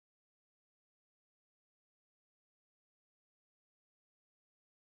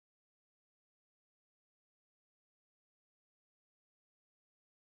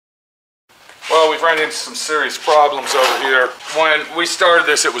Well, we've run into some serious problems over here. When we started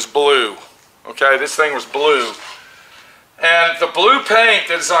this, it was blue. Okay, this thing was blue. And the blue paint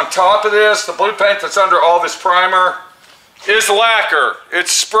that is on top of this, the blue paint that's under all this primer, is lacquer.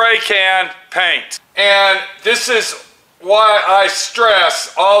 It's spray can paint. And this is why I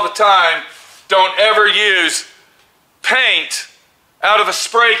stress all the time, don't ever use paint out of a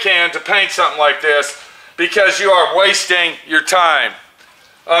spray can to paint something like this, because you are wasting your time.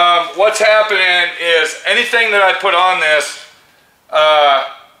 What's happening is anything that I put on this,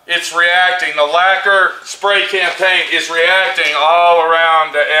 it's reacting. The lacquer spray can paint is reacting all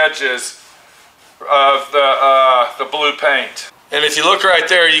around the edges of the blue paint. And if you look right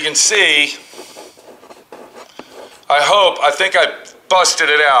there, you can see, I think I busted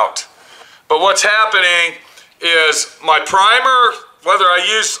it out. But what's happening is my primer, whether I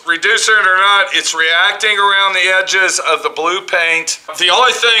use reducer or not, it's reacting around the edges of the blue paint. The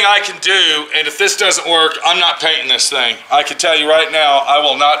only thing I can do, and if this doesn't work, I'm not painting this thing. I can tell you right now, I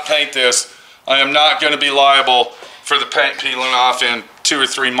will not paint this. I am not going to be liable for the paint peeling off in 2 or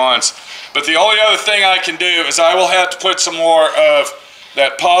 3 months. But the only other thing I can do is I will have to put some more of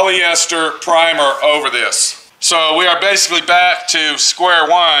that polyester primer over this. So we are basically back to square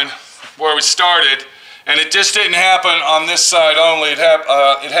one where we started. And it just didn't happen on this side only, it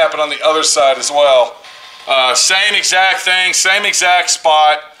happened on the other side as well. Same exact thing, same exact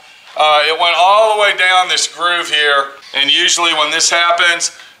spot. It went all the way down this groove here, and usually when this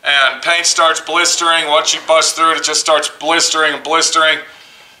happens and paint starts blistering, once you bust through it, it just starts blistering and blistering.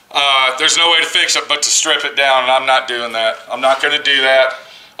 There's no way to fix it but to strip it down, and I'm not doing that. I'm not going to do that.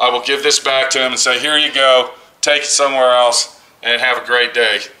 I will give this back to him and say, here you go, take it somewhere else, and have a great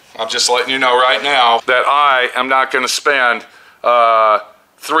day. I'm just letting you know right now that I am not going to spend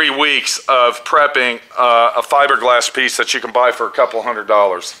 3 weeks of prepping a fiberglass piece that you can buy for a couple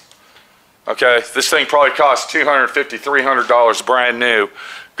 $100. Okay, this thing probably costs $250, $300 brand new.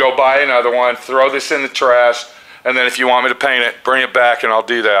 Go buy another one, throw this in the trash, and then if you want me to paint it, bring it back and I'll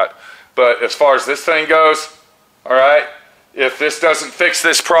do that. But as far as this thing goes, all right, if this doesn't fix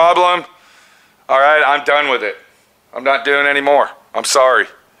this problem, all right, I'm done with it. I'm not doing any more. I'm sorry.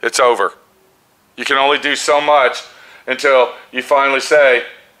 It's over. You can only do so much until you finally say,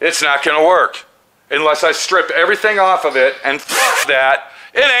 it's not going to work. Unless I strip everything off of it, and f that,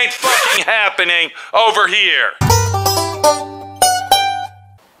 it ain't fucking happening over here.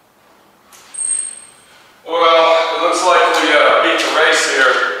 Well, it looks like we beat the race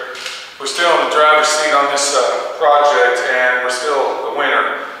here. We're still in the driver's seat on this project, and we're still the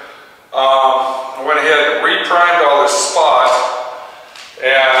winner. I went ahead and re-primed all this spot.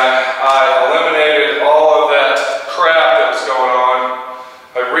 And I eliminated all of that crap that was going on.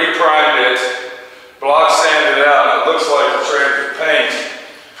 I re-primed it, block sanded it out, and it looks like it's ready for paint.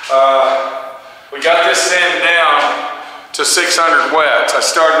 We got this sanded down to 600 wet. I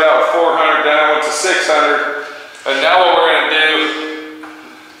started out with 400, then I went to 600. And now what we're going to do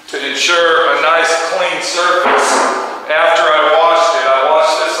to ensure a nice clean surface, after I washed it, I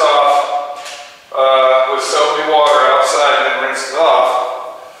washed this off with soapy water outside and then rinsed it off.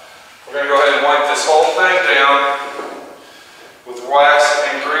 We're going to go ahead and wipe this whole thing down with wax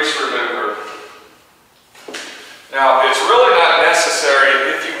and grease remover. Now, it's really not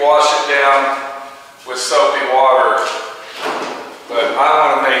necessary if you wash it down with soapy water, but I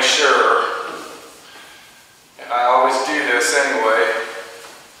want to make sure, and I always do this anyway.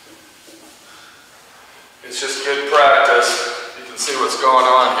 It's just good practice. You can see what's going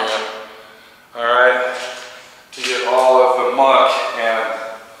on here. All right, to get all of the muck and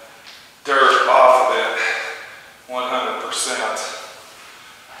dirt off of it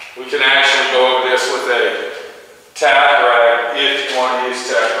 100%. We can actually go over this with a tack rag if you want to use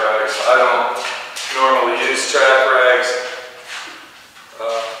tack rags. I don't normally use tack rags.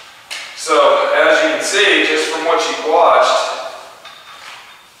 So as you can see, just from what you've watched,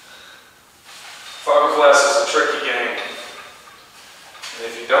 fiberglass is a tricky game. And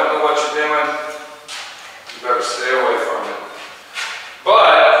if you don't know what you're doing, you better stay away from it.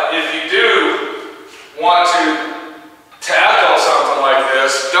 But if you do want to tackle something like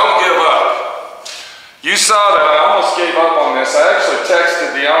this, don't give up. You saw that I almost gave up on this. I actually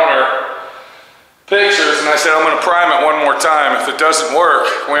texted the owner pictures and I said, I'm going to prime it one more time. If it doesn't work,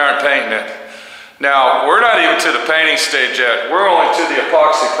 we aren't painting it. Now, we're not even to the painting stage yet. We're only to the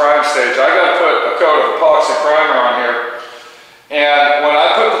epoxy prime stage. I got to put a coat of epoxy primer on here. And when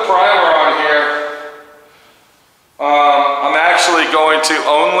I put the primer on here, I'm actually going to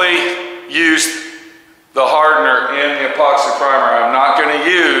only use the hardener in the epoxy primer. I'm not going to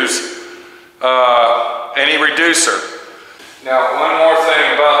use any reducer. Now, one more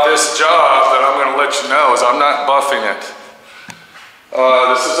thing about this job that I'm going to let you know is I'm not buffing it.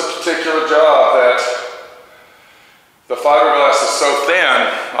 This is a particular job that the fiberglass is so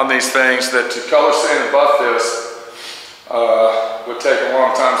thin on these things that to color sand and buff this would take a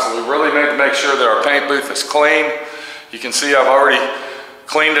long time. So we really need to make sure that our paint booth is clean. You can see I've already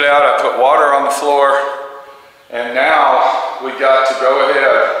cleaned it out. I put water on the floor. And now we got to go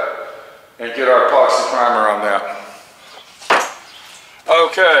ahead and get our epoxy primer on that.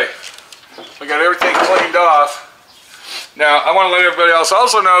 Okay, we got everything cleaned off. Now, I want to let everybody else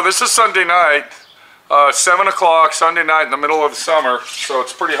also know this is Sunday night, 7 o'clock, Sunday night in the middle of the summer, so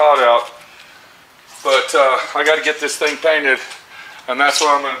it's pretty hot out. But I got to get this thing painted, and that's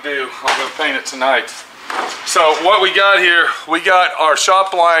what I'm going to do. I'm going to paint it tonight. So what we got here, we got our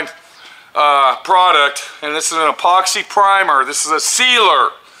shop line product, and this is an epoxy primer. This is a sealer.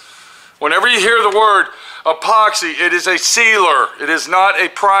 Whenever you hear the word epoxy, it is a sealer. It is not a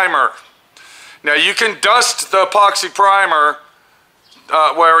primer. Now you can dust the epoxy primer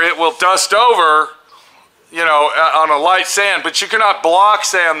where it will dust over, you know, on a light sand, but you cannot block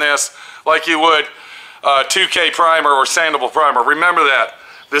sand this like you would 2K primer or sandable primer. Remember that.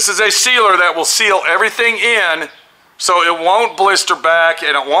 This is a sealer that will seal everything in so it won't blister back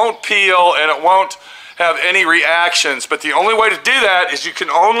and it won't peel and it won't have any reactions. But the only way to do that is you can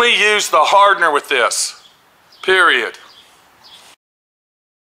only use the hardener with this, period.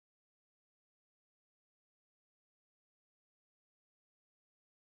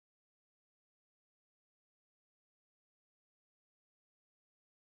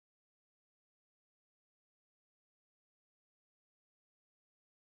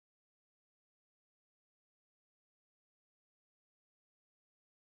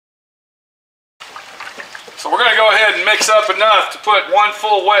 So we're going to go ahead and mix up enough to put one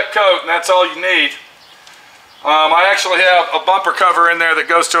full wet coat, and that's all you need. I actually have a bumper cover in there that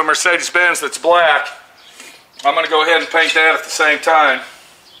goes to a Mercedes-Benz that's black. I'm going to go ahead and paint that at the same time.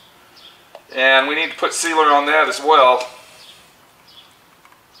 And we need to put sealer on that as well.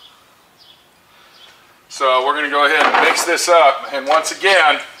 So we're going to go ahead and mix this up. And once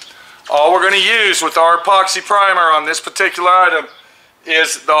again, all we're going to use with our epoxy primer on this particular item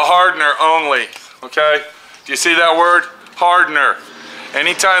is the hardener only. Okay? Do you see that word? Hardener.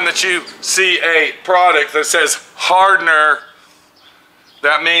 Anytime that you see a product that says hardener,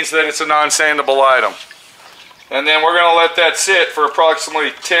 that means that it's a non-sandable item. And then we're going to let that sit for approximately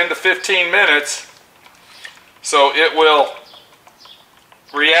 10 to 15 minutes so it will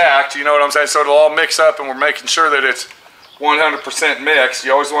react, you know what I'm saying? So it'll all mix up, and we're making sure that it's 100% mixed.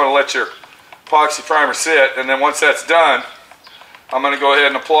 You always want to let your epoxy primer sit, and then once that's done, I'm going to go ahead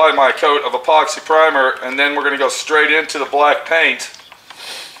and apply my coat of epoxy primer, and then we're going to go straight into the black paint.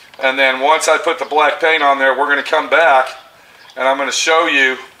 And then once I put the black paint on there, we're going to come back and I'm going to show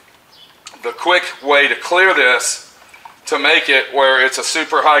you the quick way to clear this to make it where it's a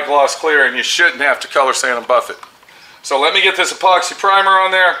super high gloss clear and you shouldn't have to color sand and buff it. So let me get this epoxy primer on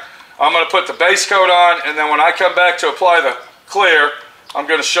there. I'm going to put the base coat on, and then when I come back to apply the clear, I'm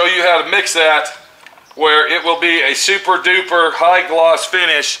going to show you how to mix that where it will be a super duper high gloss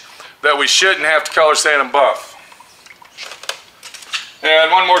finish that we shouldn't have to color sand and buff.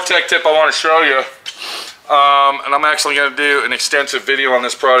 And one more tech tip I want to show you, and I'm actually going to do an extensive video on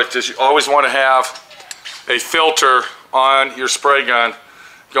this product, is you always want to have a filter on your spray gun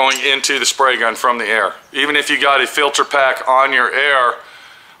going into the spray gun from the air. Even if you got a filter pack on your air,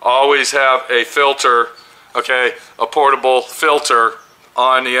 always have a filter, okay, a portable filter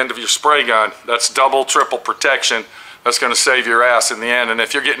on the end of your spray gun. That's double, triple protection. That's going to save your ass in the end. And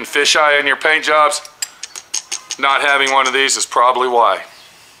if you're getting fisheye in your paint jobs, not having one of these is probably why.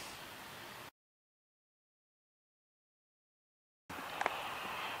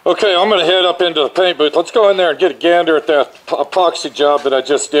 Okay, I'm going to head up into the paint booth. Let's go in there and get a gander at that epoxy job that I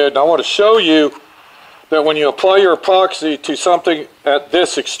just did. And I want to show you that when you apply your epoxy to something at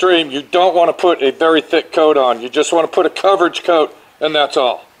this extreme, you don't want to put a very thick coat on. You just want to put a coverage coat, and that's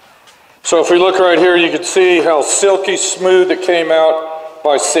all. So if we look right here, you can see how silky smooth it came out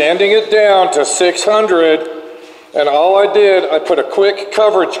by sanding it down to 600. And all I did, I put a quick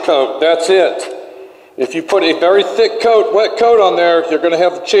coverage coat. That's it. If you put a very thick coat, wet coat on there, you're going to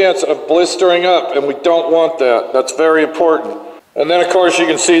have a chance of blistering up, and we don't want that. That's very important. And then, of course, you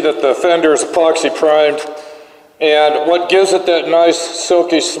can see that the fender is epoxy primed. And what gives it that nice,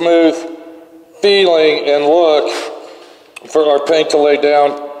 silky smooth feeling and look for our paint to lay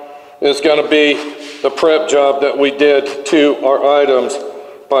down is going to be the prep job that we did to our items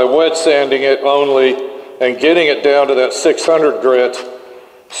by wet sanding it only and getting it down to that 600 grit,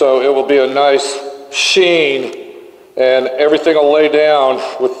 so it will be a nice sheen and everything will lay down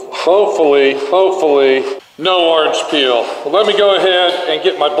with hopefully no orange peel. Well, let me go ahead and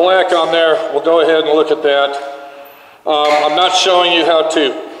get my black on there. We'll go ahead and look at that. I'm not showing you how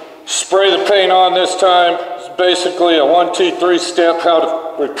to spray the paint on this time. It's basically a 1, 2, 3 step how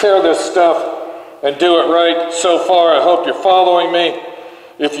to repair this stuff and do it right. So far, I hope you're following me.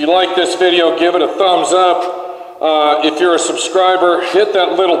 If you like this video, give it a thumbs up. If you're a subscriber, hit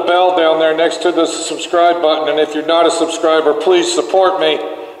that little bell down there next to the subscribe button. And if you're not a subscriber, please support me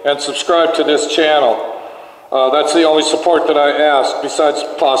and subscribe to this channel. That's the only support that I ask, besides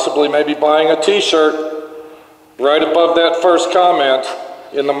possibly maybe buying a t-shirt right above that first comment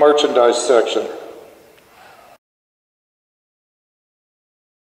in the merchandise section.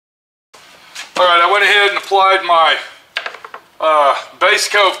 All right, I went ahead and applied my base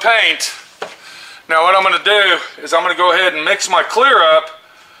coat paint. Now what I'm going to do is I'm going to go ahead and mix my clear up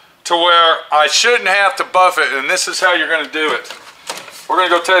to where I shouldn't have to buff it, and this is how you're going to do it. We're going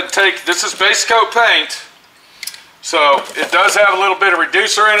to go ahead and take, this is base coat paint, so it does have a little bit of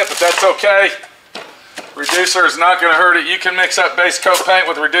reducer in it, but that's okay. Reducer is not going to hurt it. You can mix up base coat paint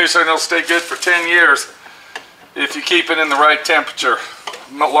with reducer and it'll stay good for 10 years if you keep it in the right temperature,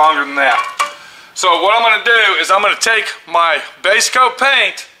 not longer than that. So what I'm going to do is I'm going to take my base coat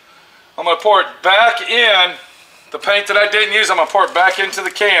paint, I'm going to pour it back in, the paint that I didn't use, I'm going to pour it back into the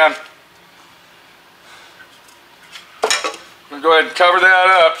can. I'm going to go ahead and cover that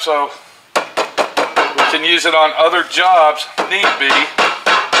up so we can use it on other jobs, need be.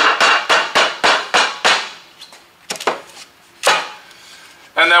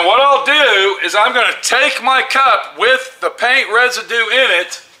 And then what I'll do is I'm going to take my cup with the paint residue in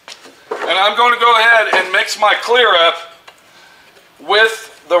it, and I'm going to go ahead and mix my clear up with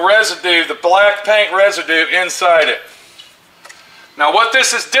the residue, the black paint residue inside it. Now what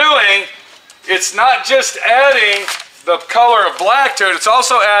this is doing, it's not just adding the color of black to it, it's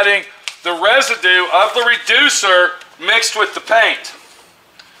also adding the residue of the reducer mixed with the paint.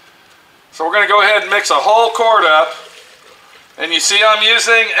 So we're going to go ahead and mix a whole quart up. And you see I'm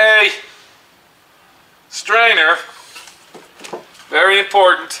using a strainer, very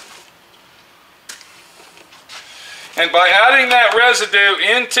important. And by adding that residue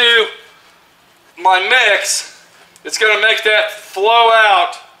into my mix, it's going to make that flow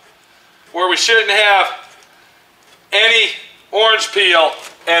out where we shouldn't have any orange peel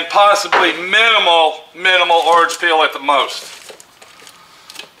and possibly minimal orange peel at the most.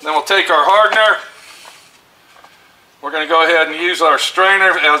 Then we'll take our hardener. We're going to go ahead and use our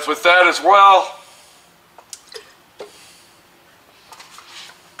strainer as with that as well.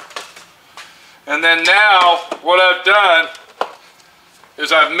 And then now what I've done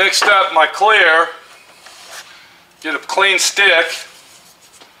is I've mixed up my clear, get a clean stick,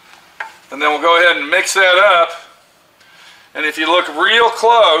 and then we'll go ahead and mix that up. And if you look real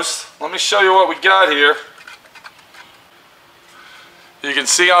close, let me show you what we got here. You can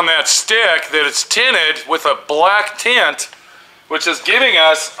see on that stick that it's tinted with a black tint, which is giving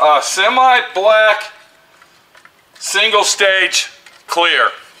us a semi-black single stage clear.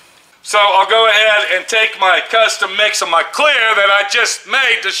 So I'll go ahead and take my custom mix of my clear that I just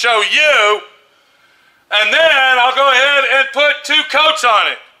made to show you, and then I'll go ahead and put 2 coats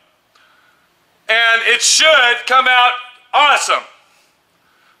on it. And it should come out awesome.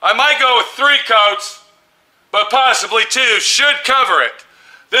 I might go with 3 coats, but possibly 2 should cover it.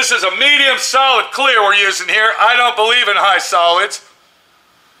 This is a medium solid clear we're using here. I don't believe in high solids.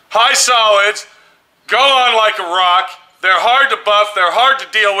 High solids go on like a rock. They're hard to buff, they're hard to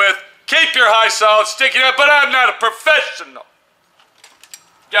deal with. Keep your high solids sticking up, but I'm not a professional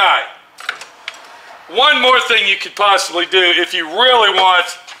guy. One more thing you could possibly do if you really want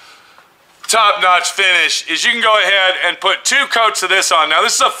top-notch finish is you can go ahead and put 2 coats of this on. Now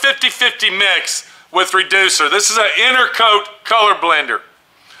this is a 50-50 mix with reducer. This is an inner coat color blender.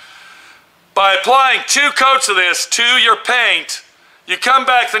 By applying 2 coats of this to your paint, you come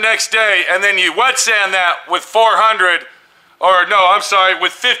back the next day and then you wet sand that with 400, or no, I'm sorry,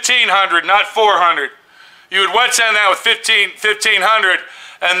 with 1500, not 400. You would wet sand that with 1500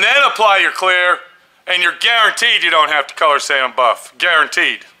 and then apply your clear, and you're guaranteed you don't have to color sand buff.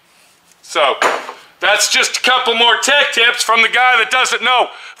 Guaranteed. So that's just a couple more tech tips from the guy that doesn't know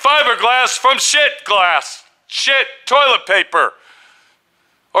fiberglass from shit glass, shit toilet paper,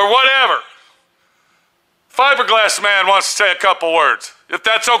 or whatever. Fiberglass man wants to say a couple words, if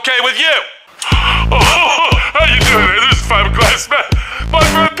that's okay with you. Oh, how you doing there? This is Fiberglass man. My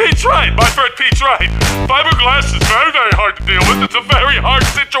friend Pete's right. My friend Pete's right. Fiberglass is very, very hard to deal with. It's a very hard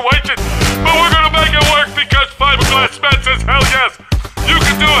situation, but we're gonna make it work because Fiberglass man says, hell yes, you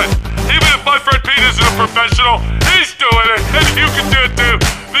can do it. Even if my friend Pete isn't a professional. He's doing it, and you can do it too,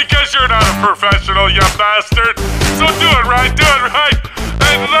 because you're not a professional, you bastard. So do it right,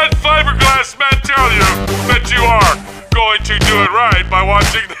 and let Fiberglass Man tell you that you are going to do it right by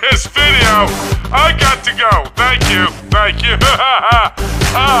watching this video. I got to go. Thank you.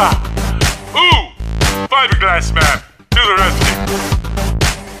 Ooh, Fiberglass Man, to the rescue.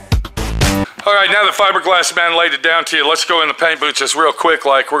 All right, now the Fiberglass Man laid it down to you, let's go in the paint booth just real quick.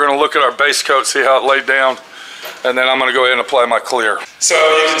 Like, we're gonna look at our base coat, see how it laid down, and then I'm gonna go ahead and apply my clear. So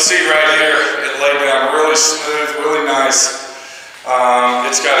you can see right here, it laid down really smooth, really nice.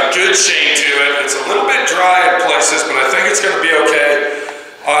 It's got a good sheen to it. It's a little bit dry in places, but I think it's gonna be okay.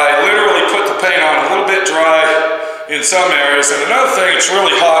 I literally put the paint on a little bit dry in some areas, and another thing, it's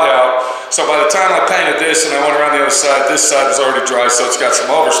really hot out. So by the time I painted this and I went around the other side, this side was already dry, so it's got some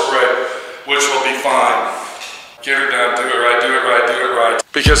overspray, which will be fine. Get her done, do it right.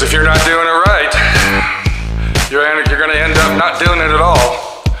 Because if you're not doing it right, you're gonna end up not doing it at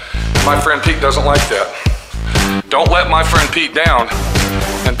all. My friend Pete doesn't like that. Don't let my friend Pete down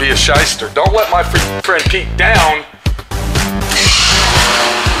and be a shyster. Don't let my friend Pete down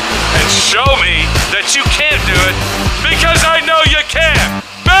and show me that you can't do it, because I know you can,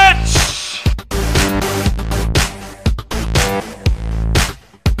 bitch!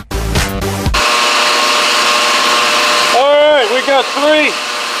 We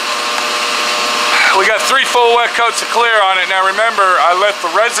got three full wet coats of clear on it. Now remember, I left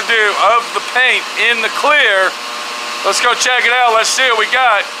the residue of the paint in the clear. Let's go check it out. Let's see what we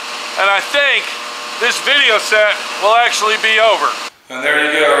got. And I think this video set will actually be over. And there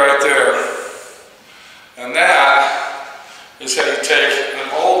you go, right there. And that is how you take an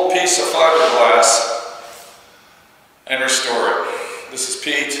old piece of fiberglass and restore it. This is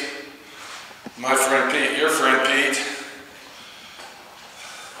Pete, my friend Pete, your friend Pete.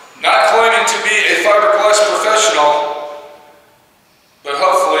 Not claiming to be a fiberglass professional, but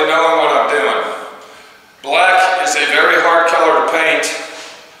hopefully knowing what I'm doing. Black is a very hard color to paint.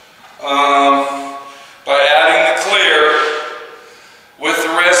 By adding the clear with the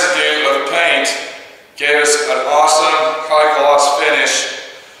residue of the paint, gave us an awesome high gloss finish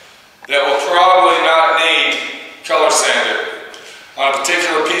that will probably not need color sanded. On a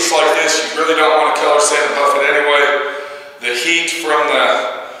particular piece like this, you really don't want to color sand and buff it anyway. The heat from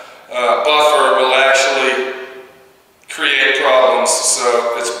the buffer will actually create problems,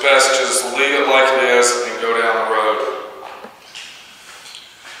 so it's best just leave it like it is and go down the road.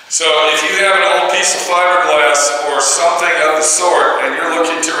 So if you have an old piece of fiberglass or something of the sort and you're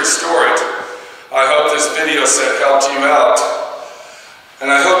looking to restore it, I hope this video set helped you out, and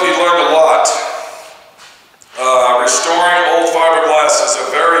I hope you learned a lot. Restoring old fiberglass is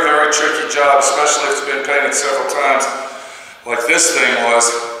a very, very tricky job, especially if it's been painted several times like this thing was.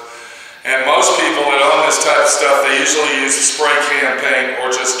 And most people that own this type of stuff, they usually use spray can paint or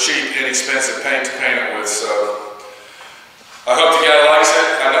just cheap, inexpensive paint to paint it with. So I hope the guy likes it.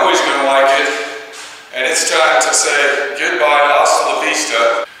 I know he's going to like it. And it's time to say goodbye, hasta la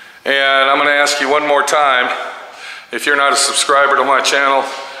vista. And I'm going to ask you one more time, if you're not a subscriber to my channel,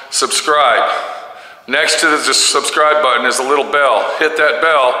 subscribe. Next to the subscribe button is a little bell. Hit that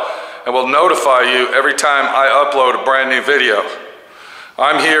bell and we'll notify you every time I upload a brand new video.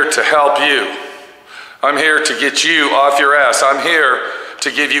 I'm here to help you. I'm here to get you off your ass. I'm here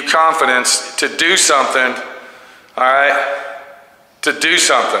to give you confidence to do something, all right? To do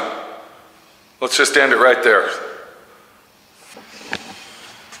something. Let's just end it right there.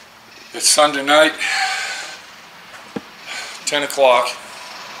 It's Sunday night, 10 o'clock,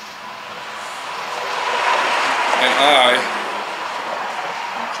 and I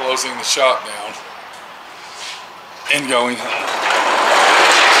am closing the shop down and going home.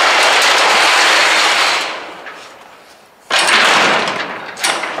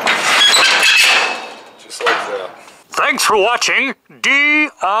 Thanks for watching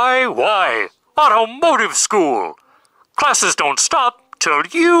D.I.Y. Automotive School. Classes don't stop till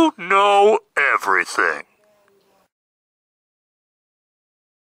you know everything.